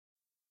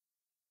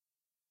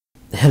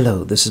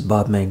Hello, this is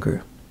Bob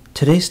Mangru.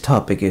 Today's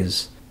topic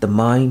is the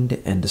mind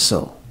and the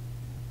soul.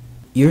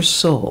 Your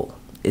soul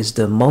is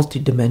the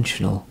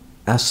multidimensional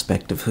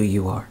aspect of who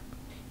you are.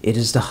 It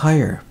is the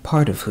higher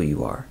part of who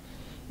you are.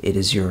 It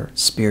is your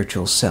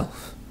spiritual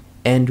self.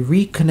 And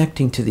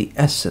reconnecting to the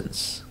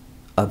essence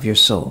of your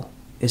soul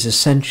is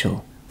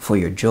essential for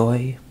your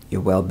joy,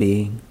 your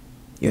well-being,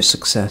 your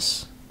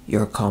success,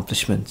 your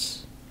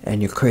accomplishments,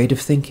 and your creative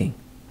thinking.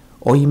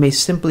 Or you may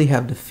simply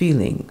have the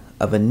feeling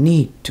of a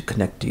need to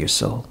connect to your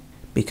soul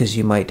because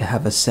you might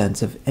have a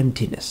sense of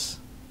emptiness.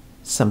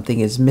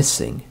 Something is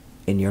missing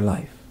in your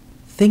life.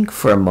 Think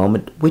for a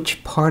moment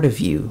which part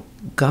of you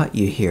got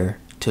you here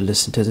to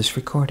listen to this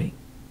recording.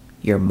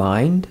 Your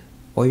mind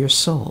or your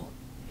soul?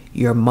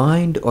 Your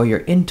mind or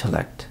your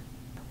intellect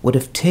would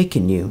have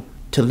taken you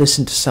to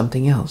listen to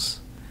something else,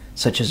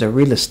 such as a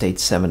real estate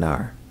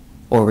seminar,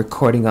 or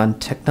recording on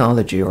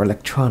technology or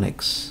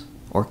electronics,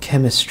 or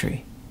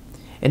chemistry.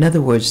 In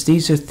other words,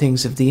 these are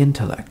things of the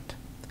intellect.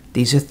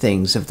 These are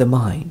things of the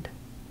mind.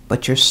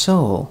 But your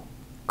soul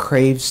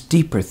craves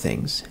deeper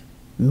things: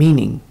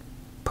 meaning,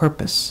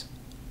 purpose,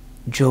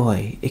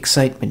 joy,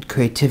 excitement,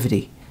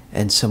 creativity,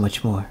 and so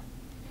much more.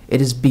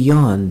 It is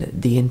beyond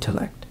the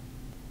intellect.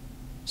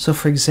 So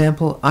for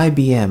example,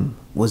 IBM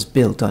was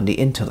built on the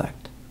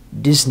intellect.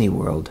 Disney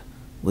World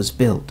was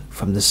built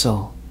from the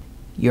soul.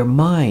 Your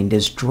mind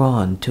is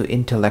drawn to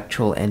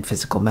intellectual and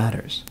physical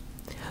matters,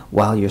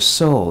 while your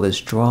soul is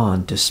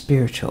drawn to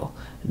spiritual,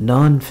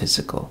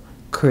 non-physical,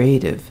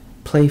 creative,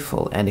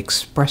 playful, and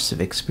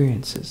expressive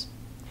experiences.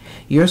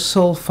 Your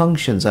soul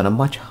functions on a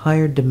much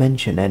higher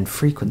dimension and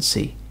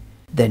frequency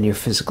than your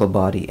physical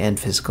body and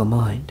physical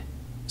mind.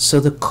 So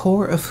the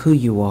core of who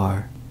you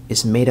are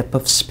is made up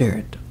of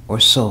spirit or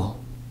soul,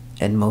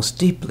 and most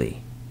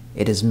deeply,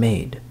 it is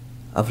made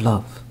of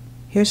love.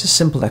 Here's a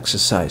simple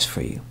exercise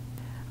for you.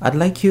 I'd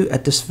like you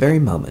at this very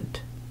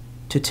moment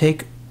to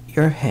take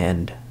your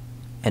hand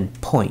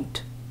and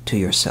point to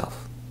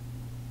yourself.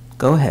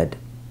 Go ahead.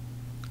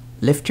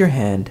 Lift your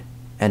hand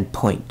and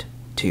point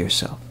to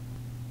yourself.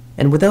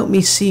 And without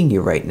me seeing you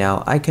right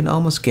now, I can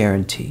almost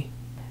guarantee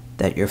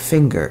that your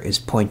finger is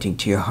pointing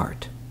to your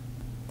heart.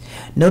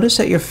 Notice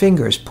that your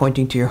finger is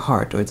pointing to your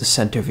heart or the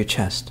center of your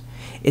chest.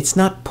 It's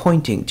not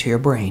pointing to your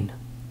brain.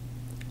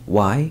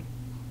 Why?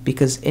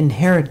 Because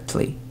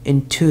inherently,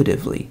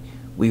 intuitively,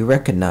 we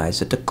recognize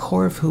that the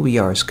core of who we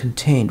are is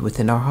contained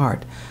within our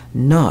heart,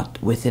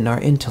 not within our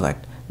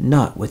intellect,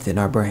 not within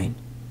our brain.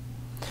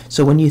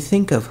 So when you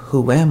think of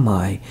who am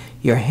I,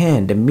 your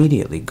hand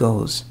immediately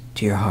goes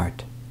to your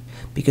heart,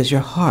 because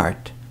your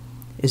heart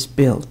is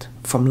built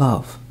from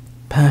love,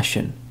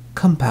 passion,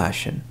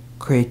 compassion,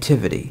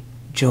 creativity,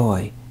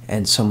 joy,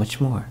 and so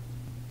much more.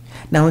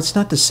 Now, it's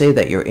not to say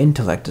that your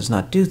intellect does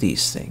not do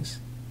these things,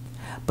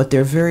 but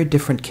they're very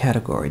different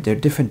category. They're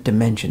different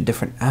dimension,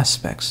 different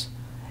aspects,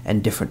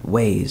 and different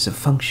ways of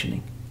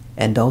functioning.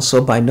 And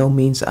also, by no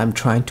means I'm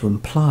trying to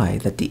imply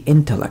that the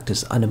intellect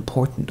is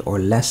unimportant or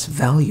less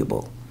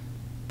valuable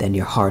than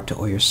your heart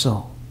or your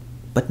soul.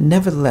 But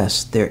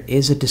nevertheless, there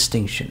is a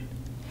distinction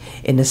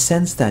in the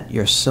sense that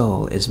your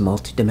soul is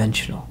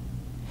multidimensional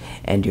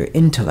and your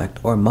intellect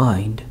or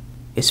mind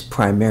is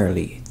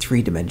primarily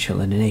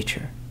three-dimensional in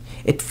nature.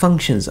 It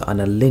functions on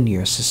a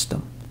linear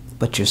system,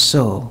 but your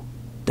soul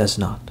does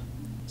not.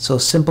 So a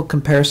simple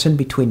comparison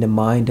between the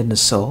mind and the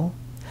soul: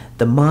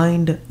 the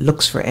mind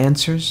looks for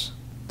answers,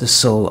 the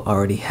soul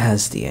already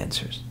has the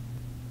answers.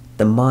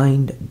 The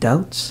mind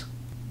doubts,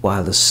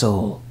 while the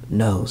soul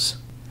knows.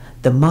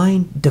 The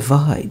mind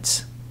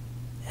divides,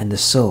 and the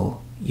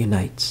soul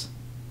unites.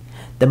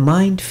 The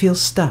mind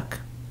feels stuck,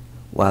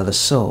 while the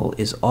soul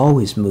is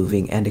always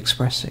moving and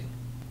expressing.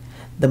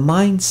 The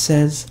mind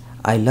says,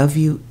 "I love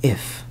you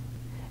if,"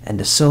 and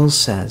the soul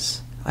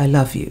says, "I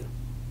love you,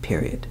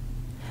 period."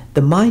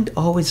 The mind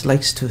always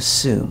likes to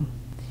assume.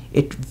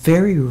 It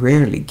very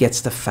rarely gets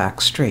the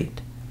facts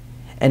straight,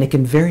 and it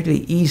can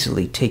very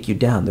easily take you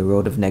down the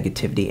road of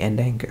negativity and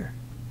anger.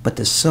 But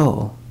the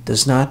soul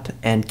does not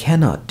and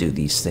cannot do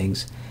these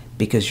things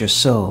because your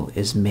soul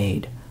is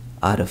made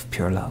out of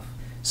pure love.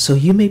 So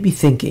you may be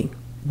thinking,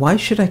 why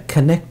should I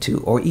connect to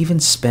or even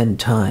spend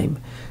time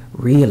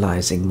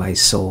realizing my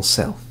soul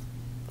self?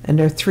 And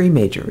there are three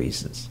major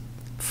reasons.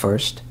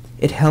 First,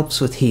 it helps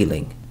with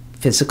healing,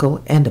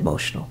 physical and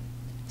emotional.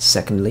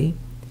 Secondly,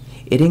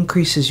 it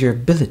increases your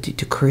ability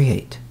to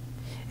create.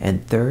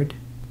 And third,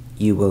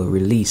 you will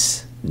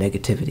release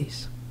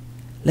negativities.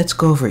 Let's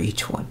go over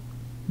each one.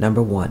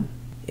 Number one,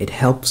 it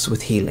helps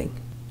with healing.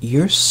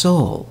 Your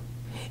soul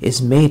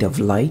is made of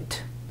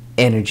light,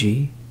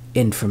 energy,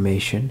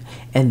 information,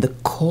 and the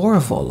core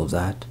of all of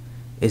that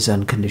is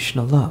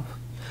unconditional love.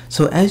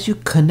 So as you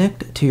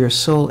connect to your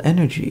soul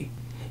energy,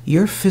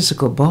 your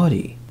physical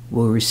body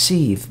will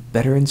receive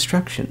better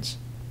instructions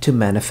to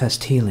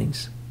manifest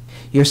healings.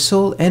 Your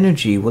soul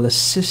energy will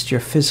assist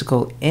your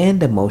physical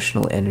and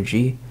emotional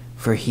energy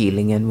for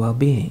healing and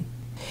well-being.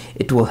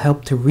 It will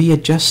help to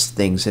readjust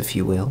things, if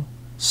you will,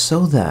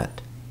 so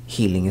that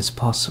healing is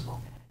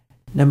possible.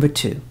 Number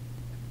two,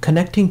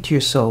 Connecting to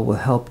your soul will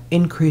help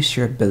increase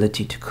your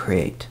ability to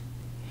create.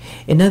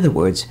 In other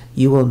words,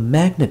 you will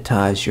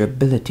magnetize your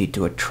ability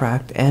to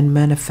attract and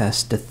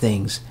manifest the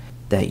things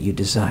that you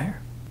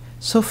desire.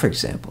 So for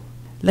example,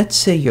 let's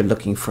say you're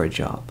looking for a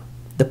job.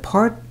 The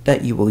part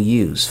that you will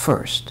use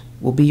first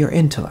will be your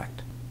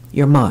intellect,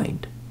 your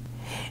mind.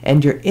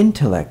 And your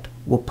intellect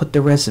will put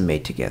the resume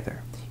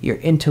together. Your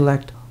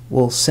intellect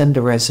will send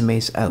the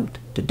resumes out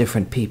to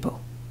different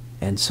people,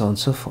 and so on and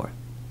so forth.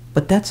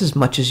 But that's as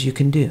much as you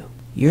can do.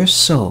 Your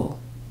soul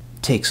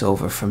takes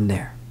over from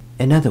there.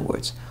 In other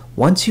words,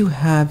 once you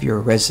have your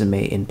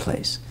resume in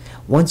place,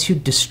 once you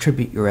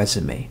distribute your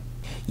resume,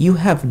 you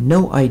have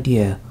no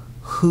idea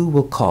who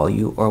will call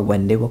you or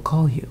when they will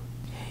call you.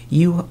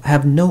 You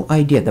have no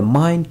idea. The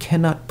mind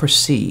cannot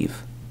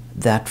perceive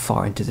that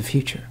far into the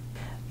future.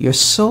 Your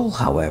soul,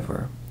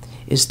 however,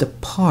 is the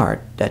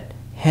part that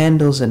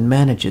handles and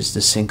manages the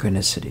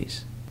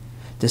synchronicities.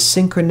 The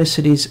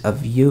synchronicities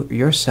of you,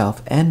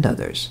 yourself and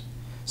others,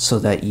 so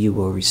that you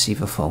will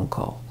receive a phone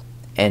call.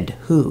 And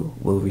who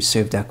will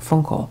receive that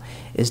phone call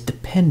is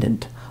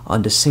dependent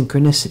on the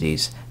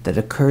synchronicities that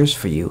occurs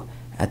for you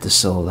at the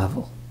soul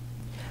level.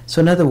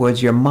 So in other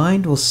words, your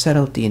mind will set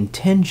out the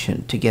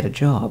intention to get a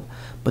job,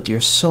 but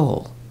your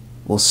soul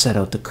will set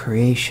out the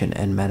creation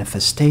and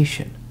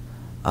manifestation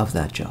of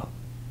that job.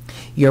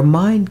 Your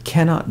mind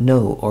cannot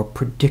know or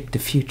predict the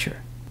future.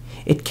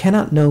 It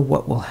cannot know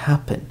what will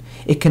happen.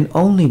 It can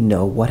only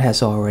know what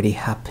has already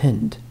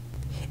happened.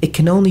 It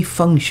can only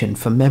function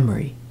from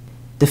memory.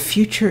 The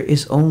future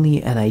is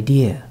only an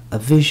idea, a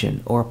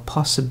vision, or a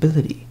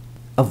possibility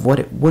of what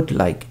it would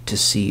like to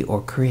see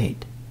or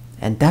create.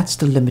 And that's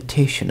the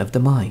limitation of the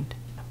mind.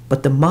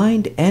 But the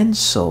mind and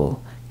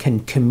soul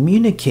can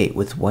communicate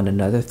with one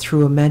another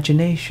through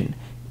imagination,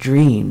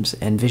 dreams,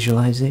 and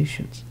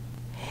visualizations.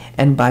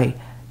 And by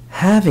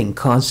having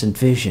constant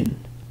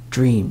vision,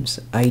 dreams,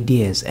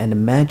 ideas, and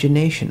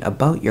imagination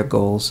about your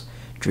goals,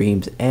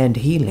 dreams, and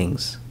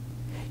healings,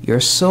 your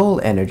soul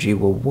energy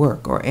will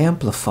work or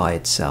amplify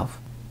itself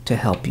to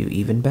help you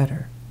even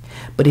better.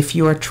 But if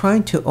you are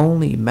trying to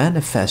only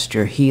manifest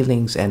your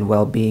healings and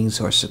well-beings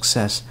or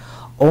success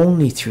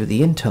only through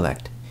the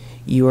intellect,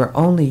 you are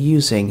only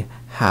using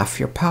half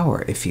your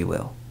power, if you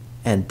will.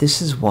 And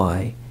this is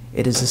why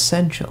it is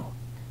essential.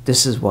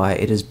 This is why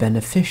it is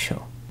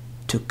beneficial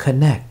to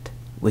connect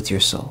with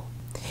your soul.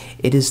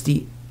 It is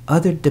the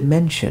other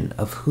dimension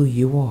of who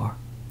you are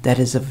that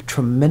is of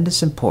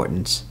tremendous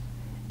importance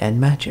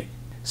and magic.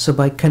 So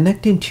by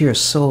connecting to your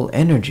soul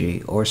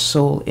energy or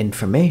soul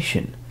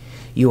information,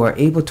 you are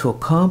able to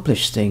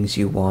accomplish things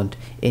you want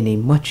in a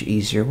much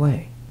easier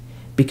way,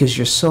 because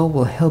your soul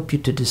will help you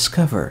to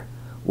discover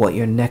what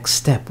your next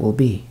step will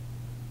be.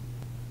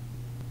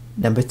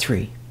 Number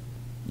 3,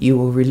 you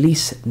will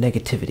release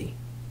negativity.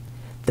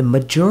 The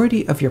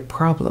majority of your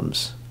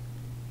problems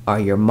are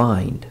your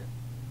mind.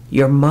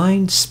 Your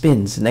mind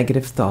spins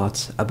negative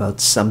thoughts about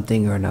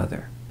something or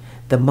another.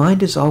 The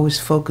mind is always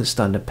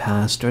focused on the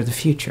past or the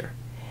future.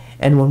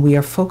 And when we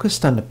are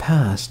focused on the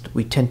past,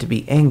 we tend to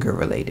be anger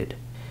related.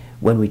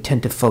 When we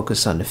tend to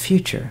focus on the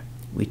future,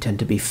 we tend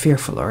to be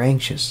fearful or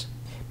anxious,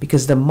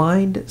 because the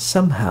mind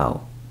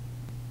somehow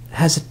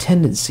has a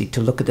tendency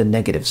to look at the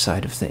negative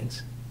side of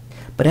things.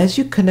 But as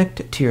you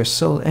connect to your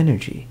soul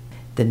energy,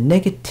 the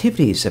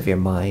negativities of your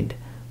mind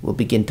will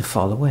begin to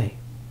fall away.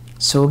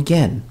 So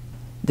again,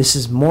 this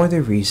is more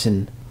the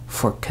reason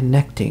for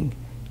connecting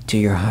to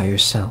your higher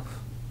self.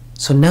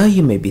 So now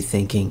you may be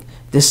thinking,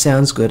 this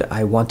sounds good,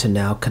 I want to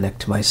now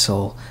connect to my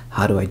soul.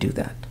 How do I do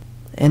that?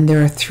 And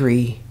there are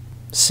 3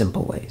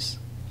 simple ways.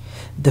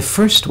 The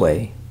first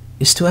way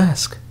is to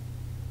ask.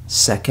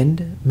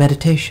 Second,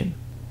 meditation.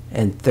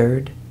 And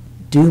third,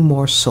 do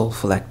more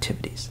soulful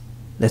activities.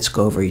 Let's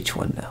go over each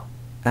one now.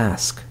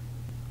 Ask.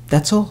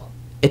 That's all.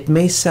 It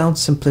may sound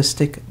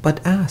simplistic,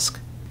 but ask.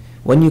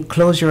 When you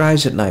close your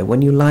eyes at night,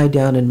 when you lie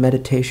down in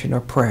meditation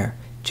or prayer,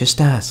 just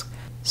ask.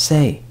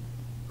 Say,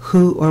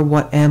 who or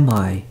what am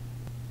I?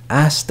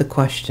 Ask the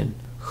question,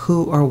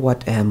 who or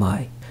what am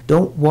I?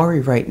 Don't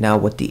worry right now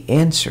what the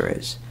answer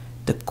is.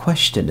 The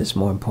question is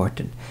more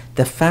important.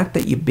 The fact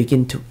that you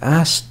begin to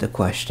ask the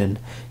question,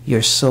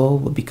 your soul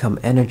will become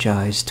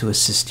energized to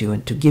assist you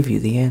and to give you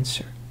the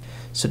answer.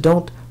 So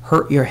don't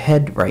hurt your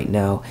head right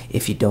now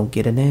if you don't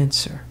get an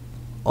answer.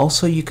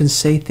 Also, you can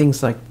say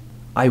things like,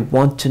 I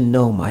want to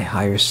know my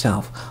higher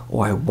self,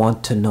 or I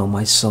want to know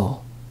my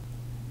soul.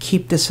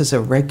 Keep this as a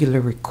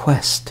regular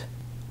request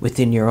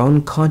within your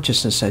own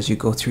consciousness as you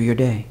go through your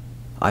day.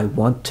 I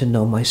want to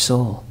know my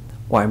soul,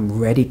 or I'm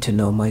ready to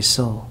know my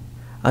soul.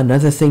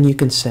 Another thing you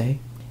can say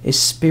is,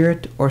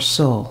 Spirit or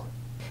Soul,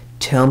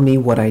 tell me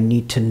what I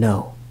need to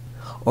know,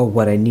 or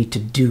what I need to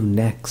do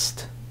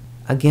next.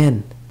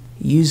 Again,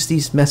 use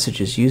these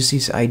messages, use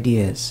these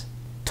ideas.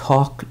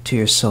 Talk to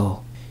your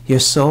soul. Your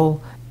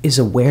soul is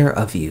aware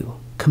of you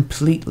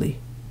completely.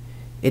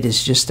 It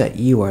is just that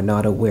you are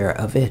not aware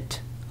of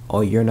it,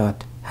 or you're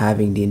not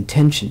having the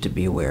intention to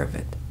be aware of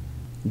it.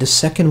 The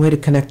second way to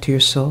connect to your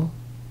soul,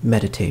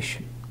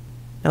 meditation.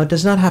 Now, it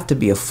does not have to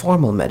be a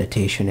formal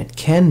meditation. It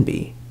can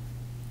be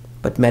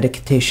But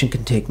meditation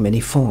can take many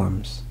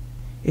forms.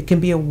 It can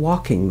be a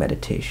walking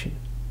meditation.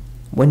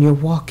 When you're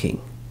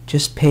walking,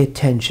 just pay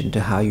attention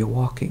to how you're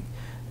walking.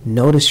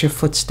 Notice your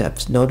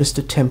footsteps, notice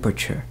the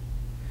temperature.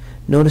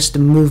 Notice the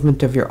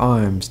movement of your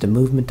arms, the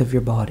movement of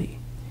your body.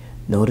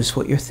 Notice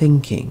what you're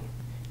thinking.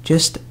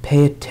 Just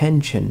pay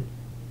attention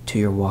to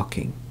your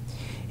walking.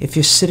 If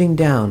you're sitting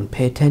down,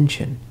 pay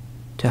attention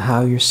to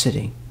how you're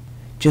sitting.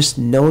 Just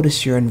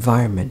notice your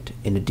environment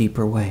in a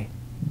deeper way.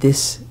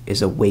 This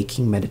is a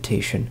waking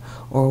meditation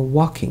or a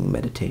walking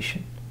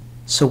meditation.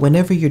 So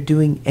whenever you're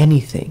doing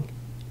anything,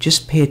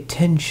 just pay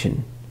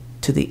attention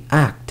to the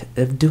act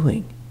of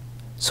doing.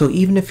 So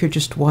even if you're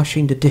just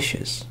washing the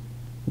dishes,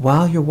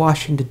 while you're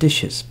washing the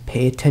dishes,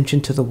 pay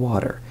attention to the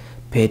water.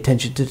 Pay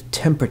attention to the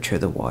temperature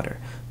of the water,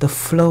 the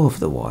flow of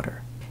the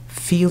water.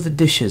 Feel the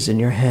dishes in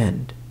your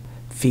hand.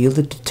 Feel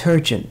the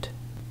detergent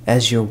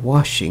as you're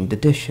washing the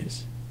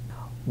dishes.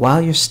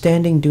 While you're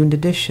standing doing the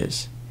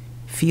dishes,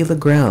 feel the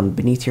ground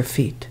beneath your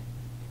feet.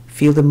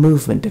 Feel the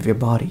movement of your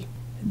body.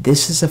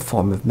 This is a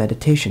form of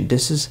meditation.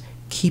 This is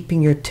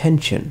keeping your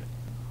attention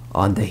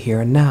on the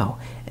here and now,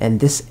 and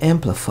this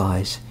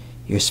amplifies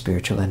your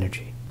spiritual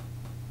energy.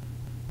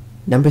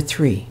 Number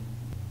 3,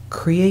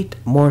 create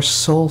more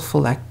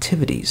soulful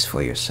activities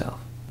for yourself.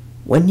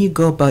 When you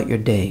go about your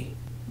day,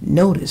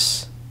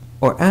 notice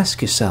or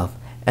ask yourself,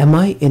 am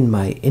I in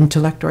my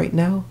intellect right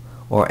now,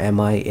 or am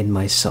I in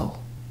my soul?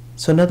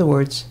 So in other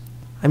words,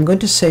 I'm going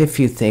to say a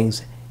few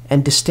things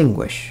and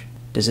distinguish.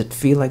 Does it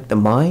feel like the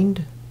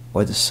mind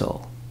or the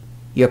soul?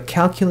 You're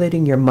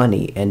calculating your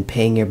money and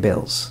paying your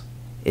bills.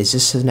 Is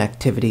this an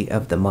activity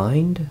of the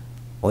mind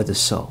or the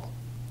soul?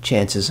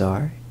 Chances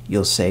are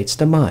you'll say it's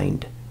the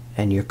mind,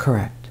 and you're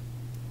correct.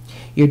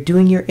 You're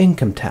doing your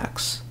income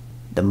tax.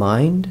 The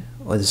mind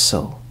or the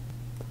soul?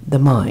 The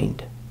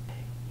mind.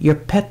 Your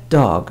pet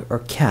dog or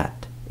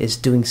cat is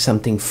doing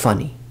something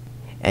funny,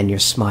 and you're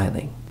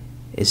smiling.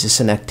 Is this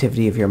an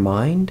activity of your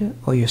mind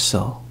or your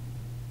soul?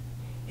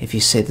 If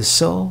you say the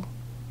soul,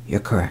 you're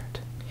correct.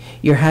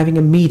 You're having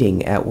a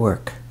meeting at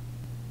work.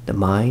 The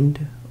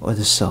mind or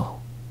the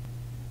soul?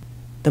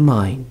 The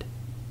mind.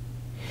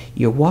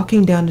 You're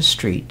walking down the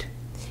street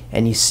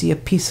and you see a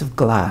piece of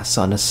glass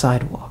on a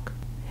sidewalk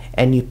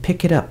and you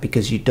pick it up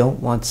because you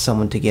don't want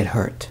someone to get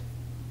hurt.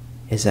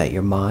 Is that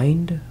your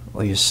mind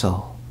or your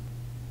soul?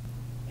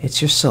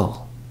 It's your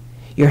soul.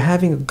 You're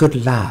having a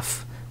good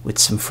laugh with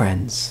some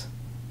friends.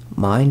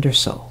 Mind or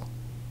soul?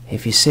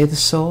 If you say the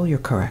soul, you're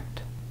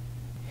correct.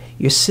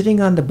 You're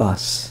sitting on the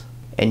bus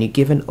and you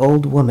give an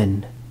old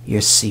woman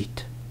your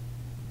seat.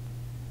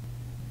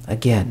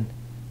 Again,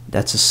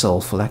 that's a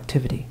soulful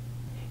activity.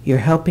 You're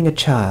helping a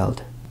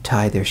child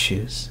tie their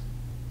shoes.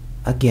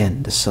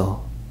 Again, the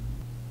soul.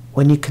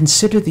 When you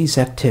consider these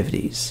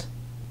activities,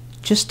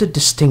 just a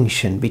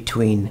distinction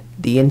between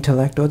the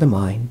intellect or the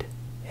mind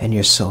and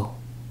your soul,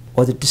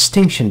 or the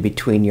distinction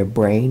between your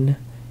brain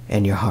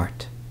and your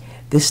heart.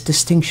 This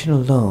distinction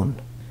alone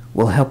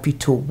will help you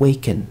to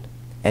awaken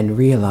and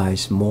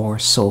realize more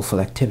soulful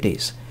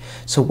activities.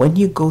 So when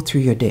you go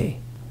through your day,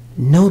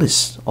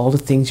 notice all the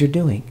things you're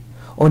doing,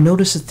 or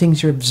notice the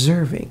things you're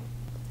observing,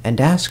 and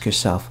ask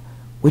yourself,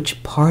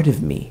 which part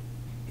of me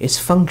is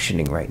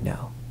functioning right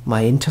now,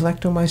 my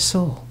intellect or my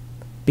soul?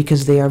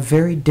 Because they are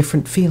very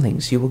different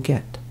feelings you will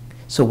get.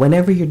 So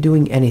whenever you're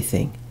doing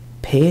anything,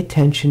 pay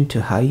attention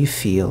to how you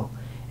feel,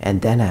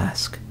 and then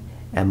ask,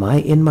 am I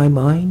in my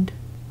mind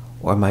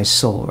or my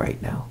soul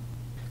right now?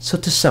 So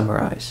to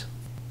summarize,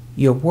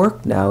 your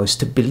work now is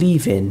to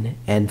believe in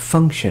and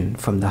function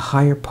from the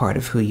higher part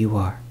of who you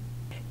are.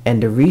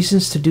 And the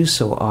reasons to do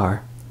so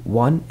are,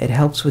 1, it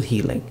helps with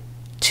healing.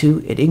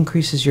 2, it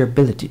increases your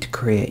ability to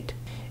create.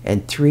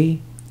 And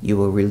 3, you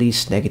will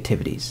release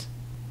negativities.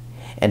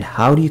 And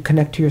how do you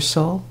connect to your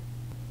soul?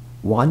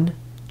 1,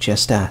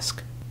 just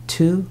ask.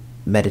 2,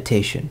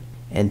 meditation.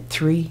 And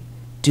 3,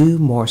 do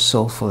more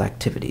soulful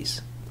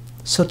activities.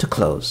 So to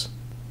close,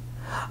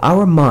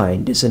 our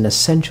mind is an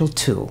essential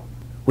tool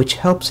which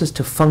helps us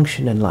to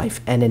function in life,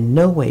 and in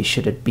no way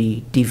should it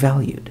be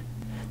devalued.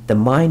 The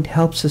mind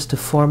helps us to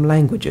form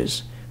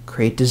languages,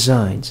 create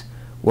designs,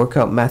 work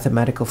out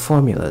mathematical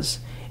formulas,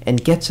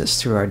 and gets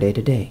us through our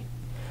day-to-day.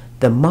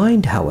 The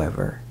mind,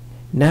 however,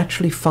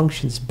 naturally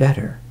functions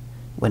better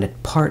when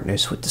it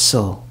partners with the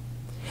soul.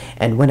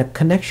 And when a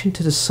connection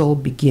to the soul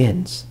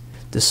begins,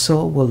 the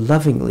soul will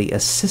lovingly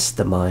assist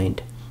the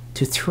mind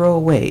to throw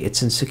away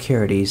its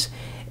insecurities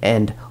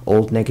and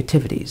old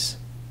negativities,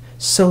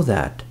 so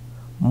that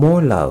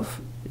more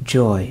love,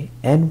 joy,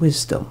 and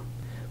wisdom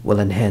will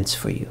enhance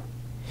for you.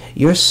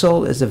 Your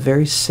soul is a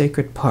very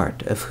sacred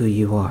part of who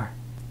you are,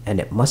 and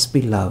it must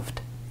be loved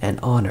and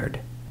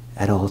honored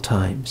at all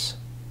times.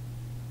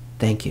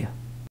 Thank you.